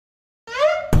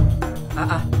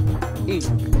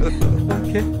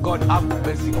God have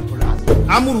mercy upon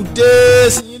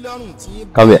us.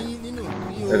 Come here.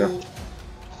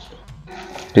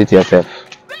 Treat yourself.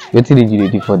 What did you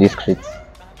do for this crate?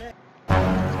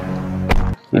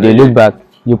 You dey look back,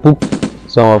 you put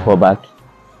someone for back.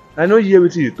 I know hear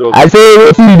wetin you talk. I say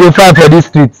what did you find for this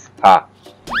street?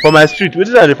 For my street,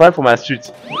 wetin I dey find for my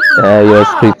street? Your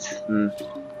street.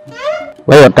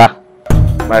 Where your car?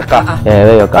 My car.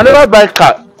 Where your car? I never buy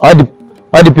car.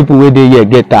 All the people wey dey here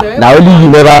get car. Na only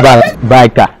you never buy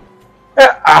car.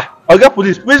 Oga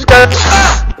police, which car?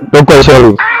 Don't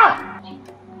question me.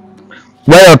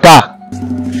 Where your car?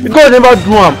 God never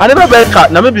do am. I never buy car.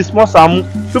 Na maybe small Samu.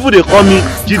 People dey call me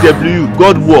GW,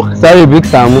 God work. Sorry, big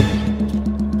Samu.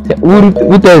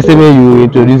 Who tell you say make you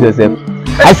introduce yourself?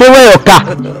 I say where your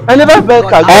car? I never buy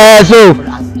car. So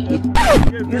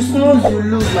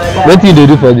wetin you dey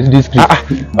do for this street?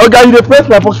 Oga, you dey press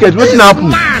my pocket. Wetin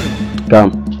happen?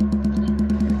 Come.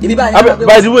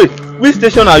 By the way, which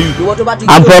station are you?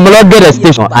 I'm from Ologede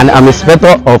Station and I'm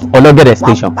inspector of Ologede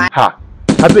Station.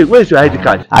 Abeg, where is your ID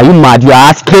card? Are you mad? You are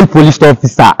asking police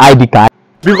officer ID card?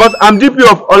 Because I'm DP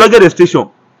of Ologede Station.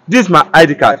 This is my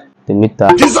ID card. The meter.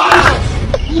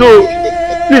 So,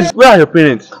 please, where are your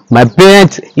parents? My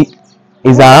parents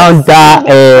is around that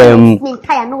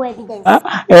evidence.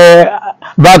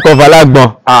 back of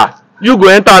Alagbon. You go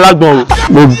enter Alagbon.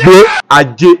 Go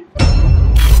Aje.